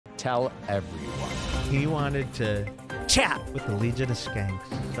tell everyone. He wanted to chat with the Legion of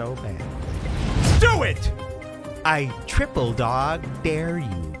Skanks so bad. Do it! I triple dog dare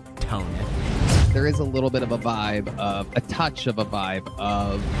you, Tony. There is a little bit of a vibe of, a touch of a vibe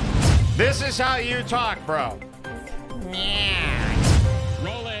of... This is how you talk, bro. Yeah.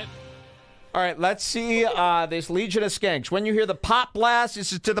 Roll it. All right, let's see this Legion of Skanks. When you hear the pop blast,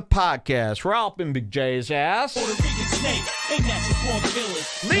 this is to the podcast. We're all up in Big J's ass.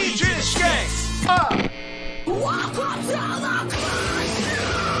 Legion of Skanks. Welcome to the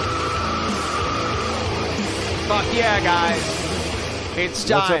fuck yeah, guys. It's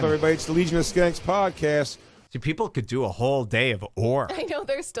time. What's up, everybody? It's the Legion of Skanks podcast. See, people could do a whole day of Or. I know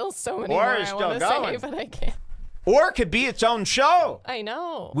there's still so many Or more is I still want to going. say, but I can't. Or could be its own show. I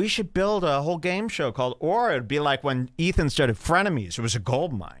know. We should build a whole game show called Or. It'd be like when Ethan started Frenemies. It was a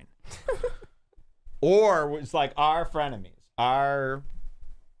gold mine. Or was like our frenemies, our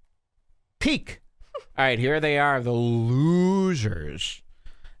peak. All right, here they are, the losers.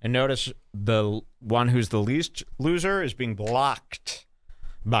 And notice the one who's the least loser is being blocked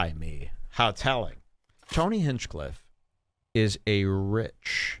by me. How telling. Tony Hinchcliffe is a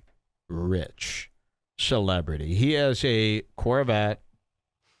rich celebrity. He has a Corvette,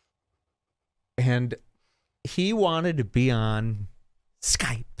 and he wanted to be on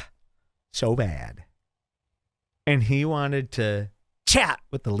Skype so bad. And he wanted to chat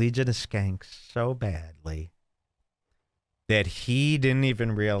with the Legion of Skanks so badly that he didn't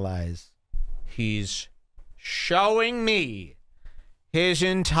even realize he's showing me his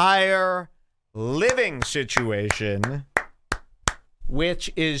entire living situation,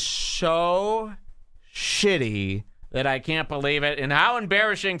 which is so shitty that I can't believe it. And how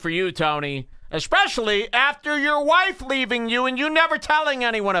embarrassing for you, Tony, especially after your wife leaving you and you never telling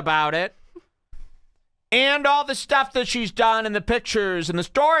anyone about it. And all the stuff that she's done and the pictures and the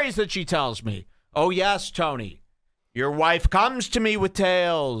stories that she tells me. Oh, yes, Tony. Your wife comes to me with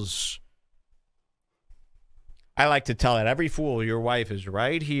tales. I like to tell it, every fool, your wife is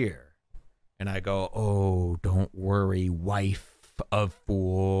right here. And I go, oh, don't worry, wife of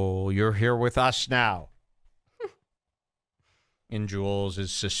fool. You're here with us now. And Jules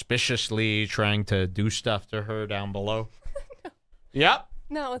is suspiciously trying to do stuff to her down below. Yep.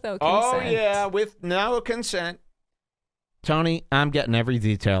 Not without consent. Oh, yeah, with no consent. Tony, I'm getting every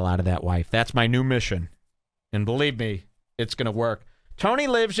detail out of that wife. That's my new mission. And believe me, it's going to work. Tony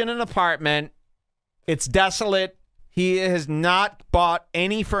lives in an apartment. It's desolate. He has not bought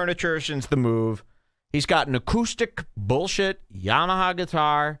any furniture since the move. He's got an acoustic bullshit Yamaha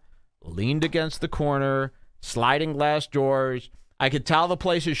guitar, leaned against the corner, sliding glass doors. I could tell the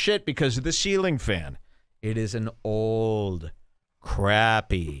place is shit because of the ceiling fan. It is an old,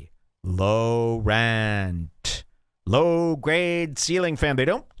 crappy, low-rent, low-grade ceiling fan. They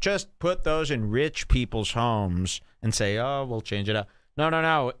don't just put those in rich people's homes and say, oh, we'll change it up. No, no,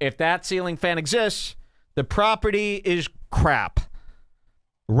 no. If that ceiling fan exists, the property is crap.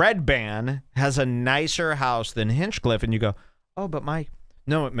 Redbar has a nicer house than Hinchcliffe, and you go, oh, but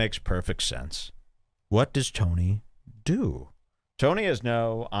no, it makes perfect sense. What does Tony do? Tony has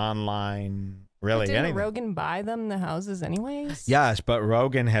no online, really, Didn't anything. Rogan buy them the houses anyways? Yes, but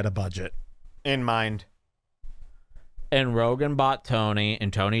Rogan had a budget in mind. And Rogan bought Tony,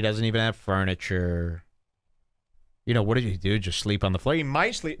 and Tony doesn't even have furniture. You know, what did he do? Just sleep on the floor? He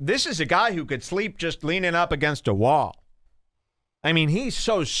might sleep. This is a guy who could sleep just leaning up against a wall. I mean, he's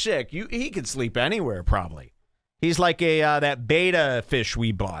so sick. He could sleep anywhere, probably. He's like that beta fish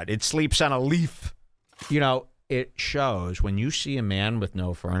we bought. It sleeps on a leaf. You know, it shows when you see a man with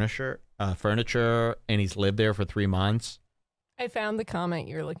no furniture, and he's lived there for 3 months. I found the comment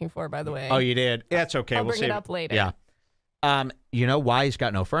you were looking for, by the way. Oh, you did? That's okay. I'll we'll bring it up later. Yeah. You know why he's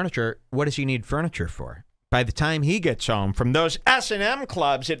got no furniture? What does he need furniture for? By the time he gets home from those S&M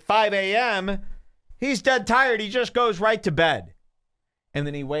clubs at 5 a.m., he's dead tired. He just goes right to bed. And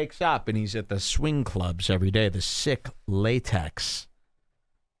then he wakes up and he's at the swing clubs every day, the sick latex,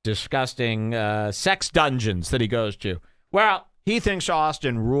 disgusting sex dungeons that he goes to. Well, he thinks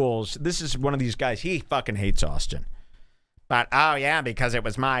Austin rules. This is one of these guys. He fucking hates Austin. But, oh, yeah, because it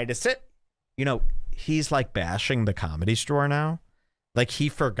was my decision. You know, he's like bashing the Comedy Store now. Like he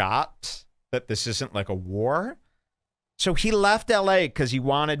forgot that this isn't like a war. So he left L.A. because he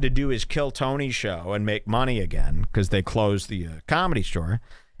wanted to do his Kill Tony show and make money again because they closed the Comedy Store.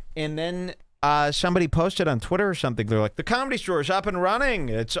 And then somebody posted on Twitter or something. They're like, the Comedy Store is up and running.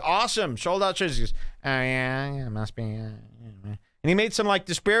 It's awesome. Sold out shows. He goes, oh, yeah, it must be. And he made some like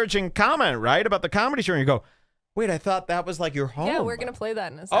disparaging comment, right, about the Comedy Store. And you go, Wait, I thought that was like your home. Yeah, we're gonna play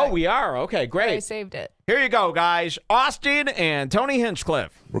that in a sec. Oh, we are? Okay, I great. saved it. Here you go, guys. Austin and Tony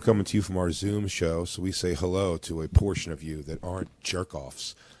Hinchcliffe. We're coming to you from our Zoom show, so we say hello to a portion of you that aren't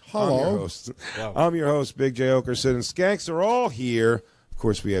jerk-offs. Hello. I'm your host, Big J. Okerson, and Skanks are all here. Of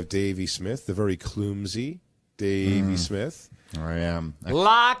course, we have Davey Smith, the very clumsy Davey Smith. I am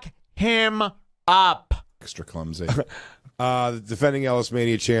Lock him up. extra clumsy. The defending Ellis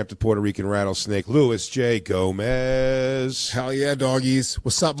Mania champ, the Puerto Rican rattlesnake, Louis J. Gomez. Hell yeah, doggies.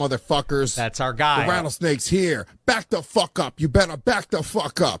 What's up, motherfuckers? That's our guy. The rattlesnake's here. Back the fuck up. You better back the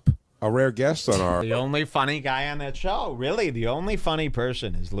fuck up. A rare guest on our... The only funny guy on that show. Really, the only funny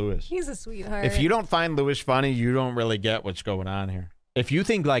person is Louis. He's a sweetheart. If you don't find Louis funny, you don't really get what's going on here. If you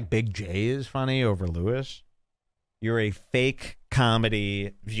think like Big J is funny over Louis, you're a fake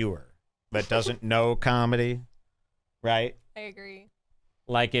comedy viewer that doesn't know comedy, right? I agree.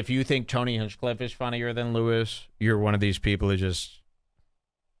 Like if you think Tony Hinchcliffe is funnier than Louis, you're one of these people who just,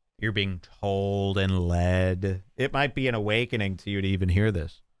 you're being told and led. It might be an awakening to you to even hear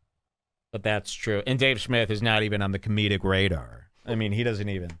this. But that's true. And Dave Smith is not even on the comedic radar. I mean, he doesn't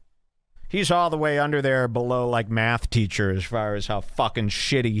even. He's all the way under there below like math teacher as far as how fucking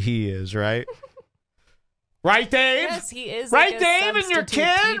shitty he is, right? Right, Dave? Yes, he is. Right, like a Dave? And your substitute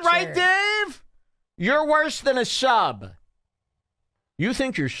kid? teacher. Right, Dave? You're worse than a sub. You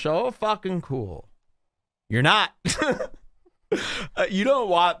think you're so fucking cool. You're not. You don't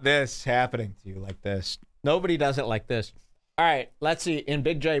want this happening to you like this. Nobody does it like this. All right, let's see. In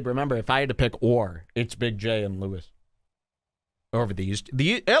Big J, remember, if I had to pick it's Big J and Louis. Over these.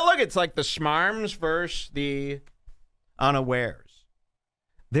 Look, it's like the smarms versus the unawares.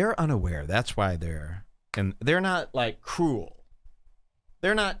 They're unaware. That's why they're not like cruel.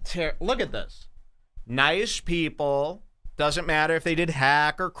 They're not look at this. Nice people. Doesn't matter if they did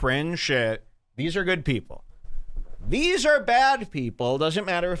hack or cringe shit. These are good people. These are bad people. Doesn't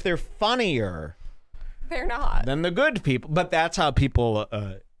matter if they're funnier. They're not. Than the good people. But that's how people,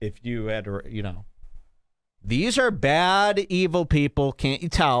 if you had, these are bad, evil people. Can't you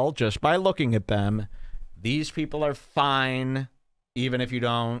tell just by looking at them? These people are fine, even if you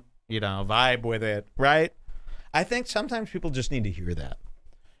don't, vibe with it, right? I think sometimes people just need to hear that.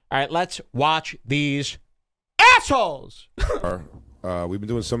 All right, let's watch these assholes. We've been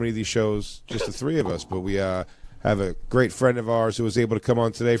doing so many of these shows, just the three of us, but we have a great friend of ours who was able to come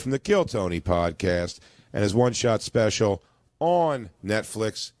on today from the Kill Tony podcast and his one-shot special on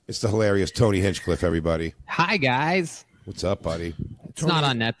Netflix. It's the hilarious Tony Hinchcliffe, everybody. Hi, guys. What's up, buddy? It's not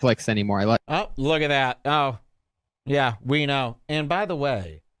on Netflix anymore. Oh, look at that. Oh, yeah, we know. And by the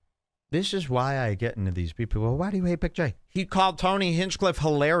way, this is why I get into these people. Well, why do you hate Big J? He called Tony Hinchcliffe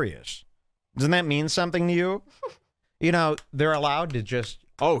hilarious. Doesn't that mean something to you? They're allowed to just,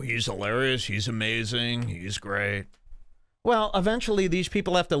 he's hilarious, he's amazing, he's great. Well, eventually these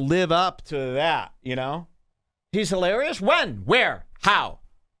people have to live up to that, He's hilarious? When? Where? How?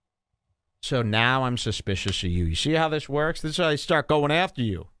 So now I'm suspicious of you. You see how this works? This is how I start going after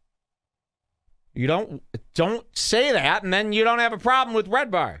you. You don't say that, and then you don't have a problem with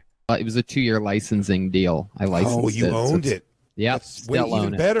Redbar. It was a 2-year licensing deal. I licensed it. Oh, you owned it. Yep. That's way Still own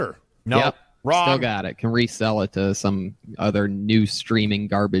even it. better. No, Yep. wrong. Still got it. Can resell it to some other new streaming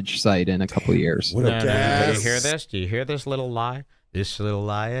garbage site in a couple of years. What a No, do gas. you hear this? Do you hear this little lie? This little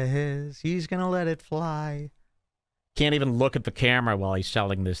lie of his, he's going to let it fly. Can't even look at the camera while he's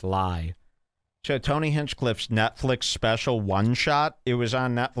selling this lie. So Tony Hinchcliffe's Netflix special One Shot, it was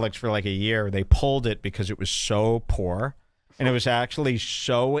on Netflix for like a year. They pulled it because it was so poor. And it was actually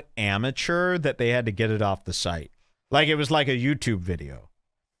so amateur that they had to get it off the site. Like it was like a YouTube video.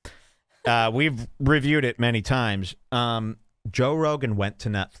 We've reviewed it many times. Joe Rogan went to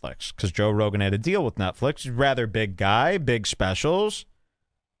Netflix because Joe Rogan had a deal with Netflix. He's a rather big guy, big specials.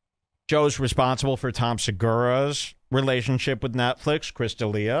 Joe's responsible for Tom Segura's relationship with Netflix, Chris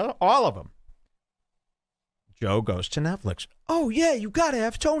D'Elia, all of them. Joe goes to Netflix. Oh, yeah, you got to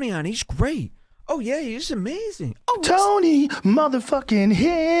have Tony on. He's great. Oh, yeah, he's amazing. Oh, Tony motherfucking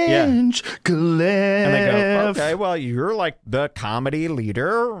Hinchcliffe. And they go, okay, well, you're like the comedy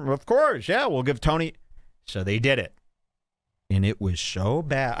leader. Of course, yeah, we'll give Tony. So they did it. And it was so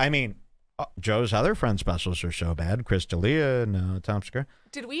bad. I mean, Joe's other friend specials are so bad. Chris D'Elia and Tom Segura.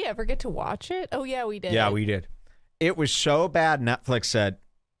 Did we ever get to watch it? Oh, yeah, we did. Yeah, we did. It was so bad, Netflix said,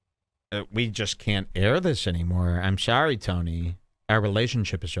 we just can't air this anymore. I'm sorry, Tony. Our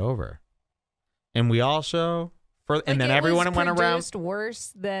relationship is over. And we also And then everyone went around. Produced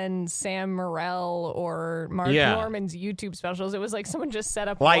worse than Sam Morril or Mark Norman's YouTube specials. It was like someone just set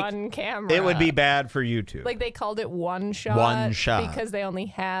up one camera. It would be bad for YouTube. Like they called it one shot. One shot. Because they only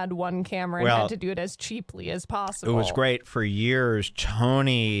had one camera and had to do it as cheaply as possible. It was great. For years,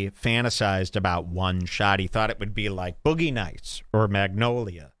 Tony fantasized about one shot. He thought it would be like Boogie Nights or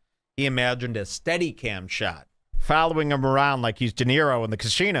Magnolia. He imagined a Steadicam shot following him around like he's De Niro in the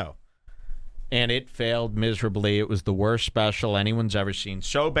casino. And it failed miserably. It was the worst special anyone's ever seen.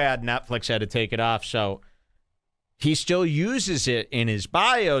 So bad, Netflix had to take it off. So he still uses it in his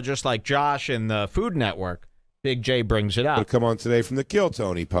bio, just like Josh in the Food Network. Big J brings it up. Come on today from the Kill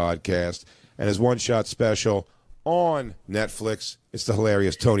Tony podcast and his one-shot special on Netflix. It's the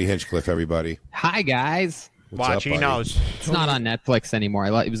hilarious Tony Hinchcliffe, everybody. Hi, guys. Watch, he knows. It's not on Netflix anymore.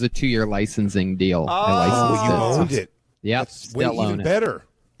 It was a 2-year licensing deal. Oh, you owned it. Yep, That's still own even it. better.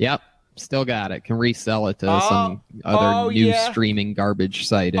 Yep, still got it. Can resell it to some other new streaming garbage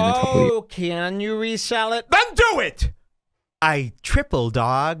site in a couple of years. Oh, can you resell it? Then do it! I triple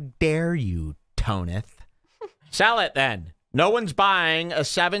dog dare you, Toneth. Sell it then. No one's buying a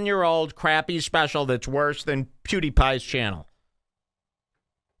 7-year-old crappy special that's worse than PewDiePie's channel.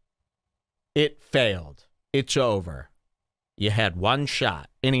 It failed. It's over. You had one shot.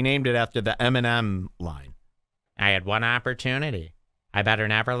 And he named it after the Eminem line. I had one opportunity. I better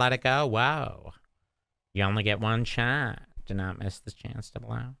never let it go. Whoa. You only get one shot. Do not miss the chance to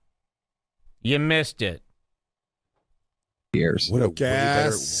blow. You missed it. Years. What a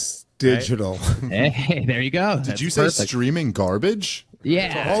Gas digital. Hey, there you go. Did you say streaming garbage?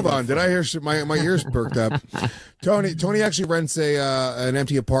 Yeah. Hold on. Did I hear my ears perked up? Tony actually rents an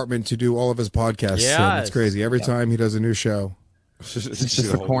empty apartment to do all of his podcasts. Yeah, it's crazy. Every time he does a new show. It's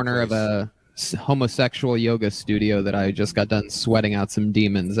just the corner of a homosexual yoga studio that I just got done sweating out some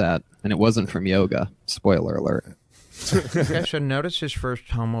demons at, and it wasn't from yoga. Spoiler alert. Okay, so notice his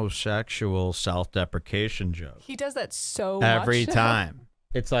first homosexual self-deprecation joke. He does that so Every much. time.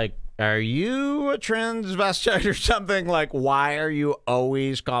 It's like, are you a transvestite or something? Like, why are you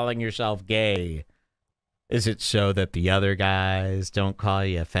always calling yourself gay? Is it so that the other guys don't call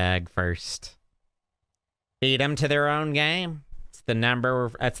you a fag first? Beat them to their own game.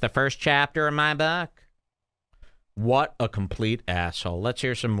 That's the first chapter of my book. What a complete asshole. Let's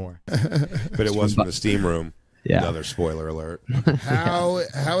hear some more. But it was from the steam room. Yeah. Another spoiler alert. How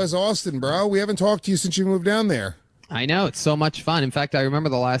is Austin, bro? We haven't talked to you since you moved down there. I know, it's so much fun. In fact, I remember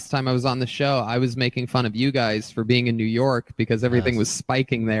the last time I was on the show, I was making fun of you guys for being in New York because everything was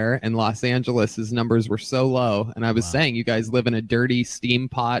spiking there, and Los Angeles' numbers were so low. And I was saying, you guys live in a dirty, steam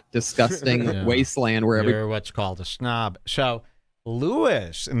pot, disgusting wasteland where You're what's called a snob. So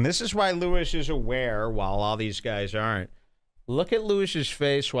Lewis, and this is why Lewis is aware while all these guys aren't. Look at Lewis's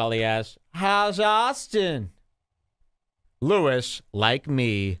face while he asks, how's Austin? Lewis, like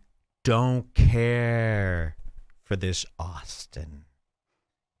me, don't care for this Austin.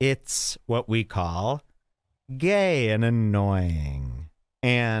 It's what we call gay and annoying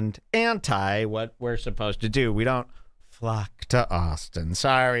and anti what we're supposed to do. We don't flock to Austin.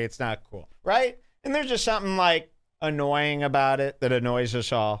 Sorry, it's not cool, right? And there's just something like annoying about it that annoys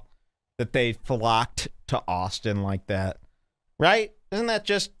us all, that they flocked to Austin like that, right? Isn't that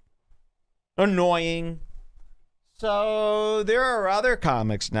just annoying? So there are other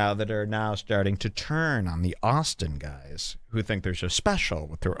comics now that are now starting to turn on the Austin guys who think they're so special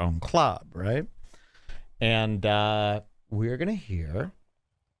with their own club, right? And we're going to hear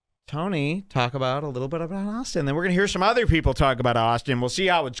Tony talk about a little bit about Austin. Then we're going to hear some other people talk about Austin. We'll see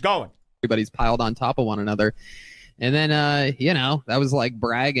how it's going. everybody's piled on top of one another. And then, that was like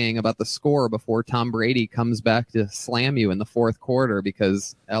bragging about the score before Tom Brady comes back to slam you in the fourth quarter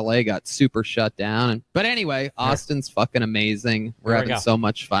because LA got super shut down. But anyway, Austin's fucking amazing. We're having so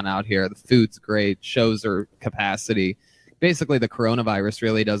much fun out here. The food's great. Shows are capacity. Basically, the coronavirus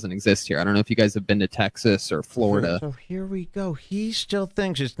really doesn't exist here. I don't know if you guys have been to Texas or Florida. So here we go. He still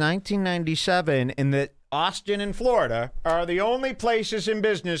thinks it's 1997 and that Austin and Florida are the only places in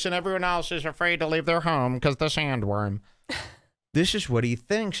business and everyone else is afraid to leave their home because the sandworm. This is what he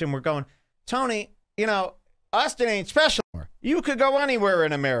thinks. And we're going, Tony, Austin ain't special anymore. You could go anywhere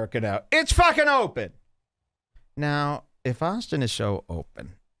in America now. It's fucking open. Now, if Austin is so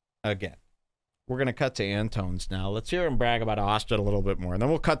open, again, we're going to cut to Antone's now. Let's hear him brag about Austin a little bit more. And then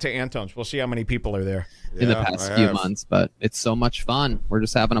we'll cut to Antone's. We'll see how many people are there. In the past few months. But it's so much fun. We're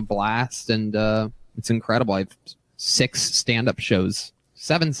just having a blast. And it's incredible. I have 7 stand-up shows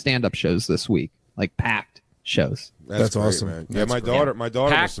this week. Like packed shows. That's great, awesome. Man. Yeah, my daughter must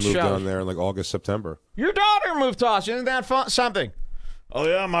have moved down there in like August, September. Your daughter moved to Austin. Isn't that fun? Something. Oh,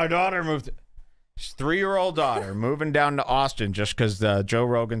 yeah, my daughter moved. His 3-year-old daughter moving down to Austin just because Joe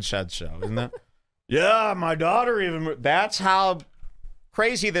Rogan said so, isn't that? Yeah, my daughter even moved. That's how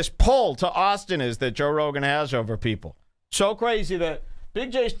crazy this pull to Austin is that Joe Rogan has over people. So crazy that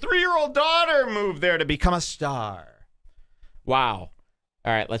Big J's 3-year-old daughter moved there to become a star. Wow.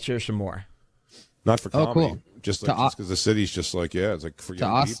 All right, let's hear some more. Not for comedy. Cool. Just because the city's just like, it's like for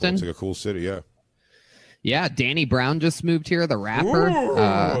young people. It's like a cool city, yeah. Yeah, Danny Brown just moved here, the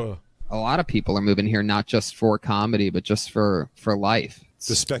rapper. A lot of people are moving here, not just for comedy, but just for life.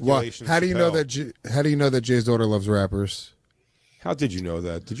 The speculation. How do you know that? How do you know that Jay's daughter loves rappers? How did you know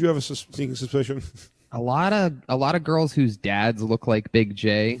that? Did you have a sneaking suspicion? A lot of girls whose dads look like Big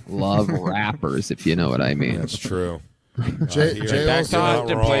J love rappers, if you know what I mean. That's true. Jay back to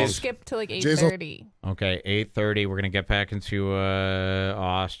Austin, please. Skip to like 8:30. Okay, 8:30. We're gonna get back into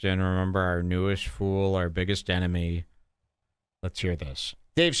Austin. Remember our newest fool, our biggest enemy. Let's hear this.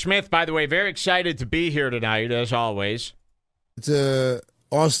 Dave Smith, by the way, very excited to be here tonight, as always. It's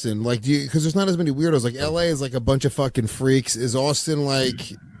Austin, like, because there's not as many weirdos. Like LA is like a bunch of fucking freaks. Is Austin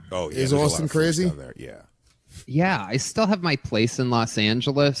like? Oh yeah, is Austin crazy? Down there. Yeah. Yeah, I still have my place in Los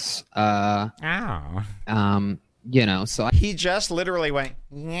Angeles. You know, so he just literally went,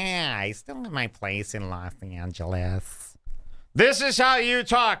 yeah, I still have my place in Los Angeles. This is how you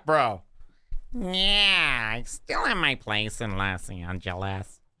talk, bro. Yeah, I still have my place in Los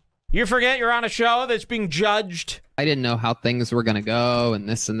Angeles. You forget you're on a show that's being judged. I didn't know how things were going to go and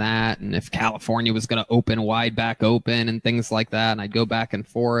this and that, and if California was going to open wide back open and things like that, and I'd go back and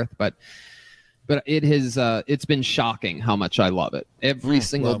forth, but it has it's been shocking how much I love it. Every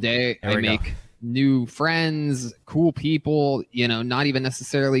single day I make new friends, cool people, you know, not even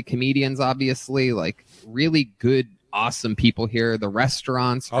necessarily comedians, obviously, like really good, awesome people here. The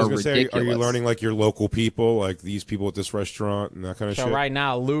restaurants are ridiculous. Are you learning like your local people, like these people at this restaurant and that kind of shit? So right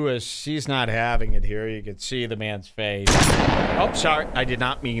now, Lewis, he's not having it here. You can see the man's face. Oh, sorry. I did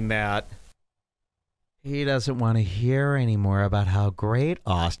not mean that. He doesn't want to hear anymore about how great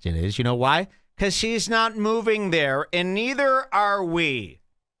Austin is. You know why? Because she's not moving there, and neither are we.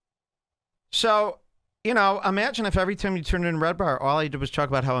 So, you know, imagine if every time you turned in Redbar, all I did was talk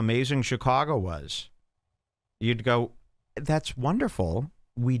about how amazing Chicago was. You'd go, that's wonderful.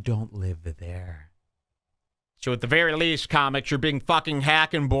 We don't live there. So at the very least, comics, you're being fucking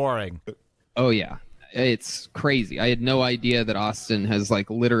hack and boring. Oh, yeah. It's crazy. I had no idea that Austin has, like,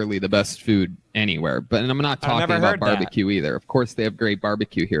 literally the best food anywhere. But and I'm not talking about barbecue either. Of course, they have great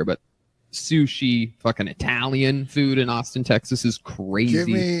barbecue here, but sushi, fucking Italian food in Austin, Texas is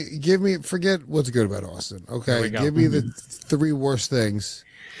crazy. Forget what's good about Austin. Okay, give me the 3 worst things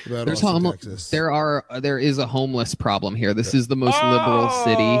about Austin, Texas. There is a homeless problem here. This is the most liberal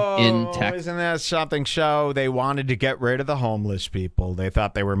city in Texas. Isn't that something? So they wanted to get rid of the homeless people. They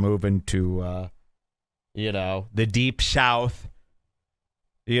thought they were moving to, the deep South.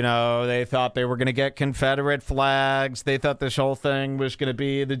 You know, they thought they were going to get Confederate flags. They thought this whole thing was going to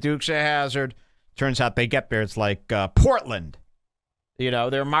be the Dukes of Hazzard. Turns out they get there. It's like Portland. You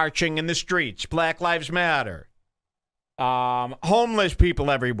know, they're marching in the streets. Black Lives Matter. Homeless people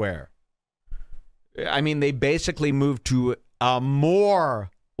everywhere. I mean, they basically moved to a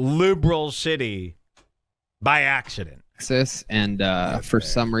more liberal city by accident. And for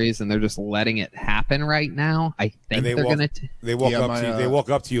some reason they're just letting it happen right now. I think they're gonna. They walk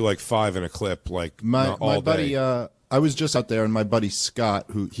up to you like 5 in a clip, like my buddy. I was just out there, and my buddy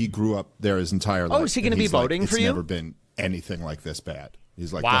Scott, he grew up there his entire life. Oh, is he going to be voting for you? It's never been anything like this bad.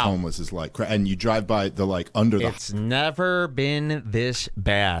 He's like, the homeless is like, and you drive by the like under the. It's never been this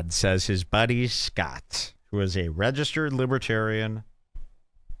bad, says his buddy Scott, who is a registered libertarian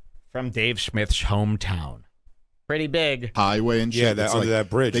from Dave Smith's hometown. Pretty big highway and shit. Yeah, under that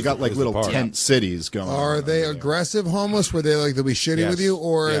bridge. They got like little tent cities going. Are they aggressive homeless? Where they'll be shitty with you,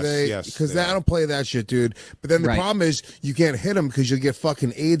 or are they? Because I don't play that shit, dude. But then the problem is you can't hit them because you'll get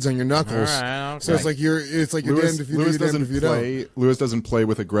fucking AIDS on your knuckles. Right, okay. So it's like you're damned if you do, damned if you don't. Lewis doesn't play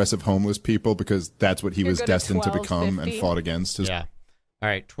with aggressive homeless people because that's what he was destined to become and fought against. Yeah. All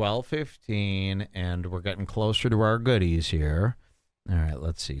right, 12:15, and we're getting closer to our goodies here. All right,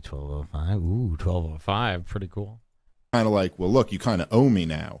 let's see, 12:05. Ooh, 12:05, pretty cool. Kind of like, well, look, you kind of owe me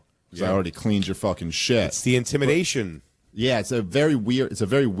now because I already cleaned your fucking shit. It's the intimidation. Yeah, it's a very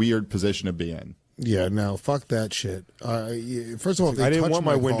weird position to be in. Yeah, no, fuck that shit. First of all, I didn't want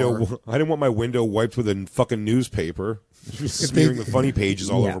my window wiped with a fucking newspaper, smearing the funny pages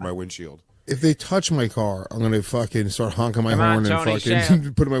all over my windshield. If they touch my car, I'm gonna fucking start honking my horn and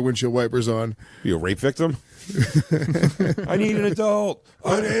fucking putting my windshield wipers on. You a rape victim? I need an adult.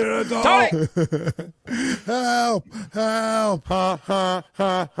 I need an adult. Tony! Help! Help!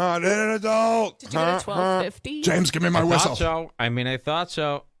 I need an adult. Did you get a 1250? James, give me my whistle. I thought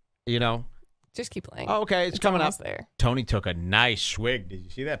so. You know. Just keep playing. Oh, okay, it's coming up. There. Tony took a nice swig. Did you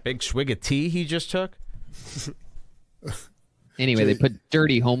see that big swig of tea he just took? Anyway, they put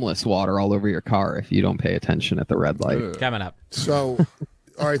dirty homeless water all over your car if you don't pay attention at the red light. Coming up. So,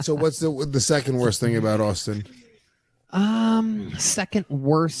 all right. So, what's the second worst thing about Austin? Second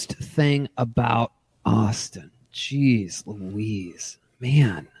worst thing about Austin. Jeez Louise,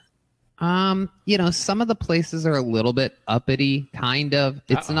 man. You know, some of the places are a little bit uppity, kind of.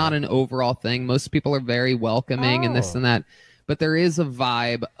 It's not an overall thing. Most people are very welcoming and this and that, but there is a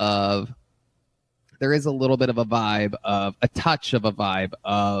vibe of. There is a little bit of a vibe of a touch of a vibe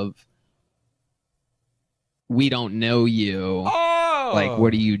of we don't know you. Oh, like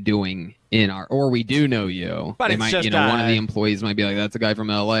what are you doing in our? Or we do know you. But they it's might, just you know, one of the employees might be like, "That's a guy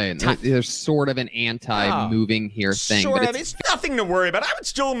from L.A." And there's sort of an anti-moving here thing. Sort but of. It's nothing to worry about. I would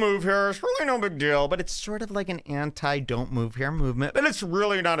still move here. It's really no big deal. But it's sort of like an anti-don't move here movement. But it's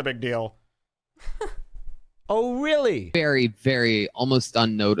really not a big deal. Oh, really? Very, very almost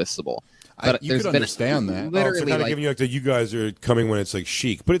unnoticeable. But you could understand that. Literally, so kind of giving you like that. You guys are coming when it's like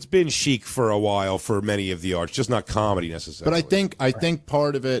chic, but it's been chic for a while for many of the arts, just not comedy necessarily. But I think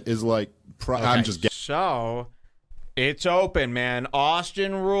part of it is like I'm just getting. So it's open, man.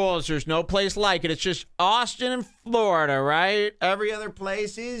 Austin rules. There's no place like it. It's just Austin and Florida, right? Every other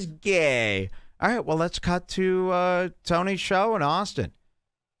place is gay. All right, well, let's cut to Tony's show in Austin.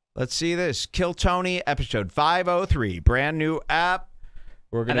 Let's see this. Kill Tony, episode 503, brand new app.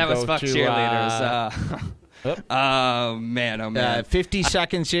 We're gonna go fuck to cheerleaders. Oh man. 50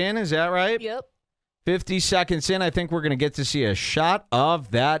 seconds in, is that right? Yep. 50 seconds in, I think we're gonna get to see a shot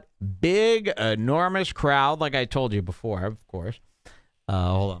of that big, enormous crowd, like I told you before, of course.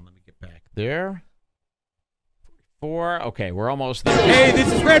 Hold on, let me get back there. 4. Okay, we're almost there. Hey,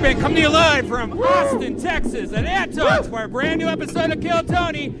 this is Redbar coming to you live from Austin, Texas, at Antox for a brand new episode of Kill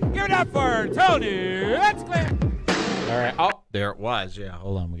Tony. Give it up for Tony Hinchcliffe. All right. Oh, there it was. Yeah,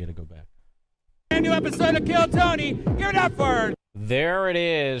 hold on. We got to go back. Brand new episode of Kill Tony. Give it up for. There it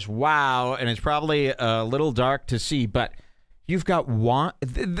is. Wow. And it's probably a little dark to see, but you've got one.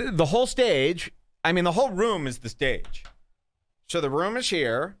 The whole stage. I mean, the whole room is the stage. So the room is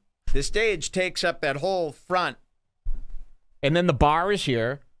here. The stage takes up that whole front. And then the bar is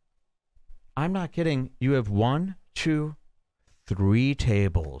here. I'm not kidding. You have 1, 2, 3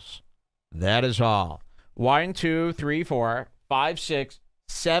 tables. That is all. 1, 2, 3, 4, 5, 6,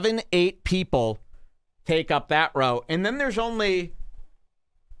 7, 8 people take up that row. And then there's only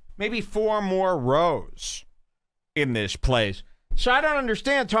maybe 4 more rows in this place. So I don't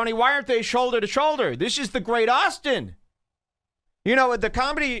understand, Tony. Why aren't they shoulder to shoulder? This is the great Austin. You know, at the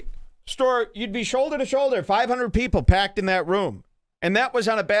Comedy Store, you'd be shoulder to shoulder, 500 people packed in that room. And that was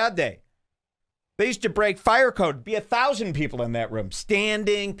on a bad day. They used to break fire code, be 1,000 people in that room,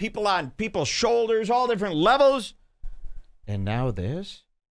 standing, people on people's shoulders, all different levels. And now this?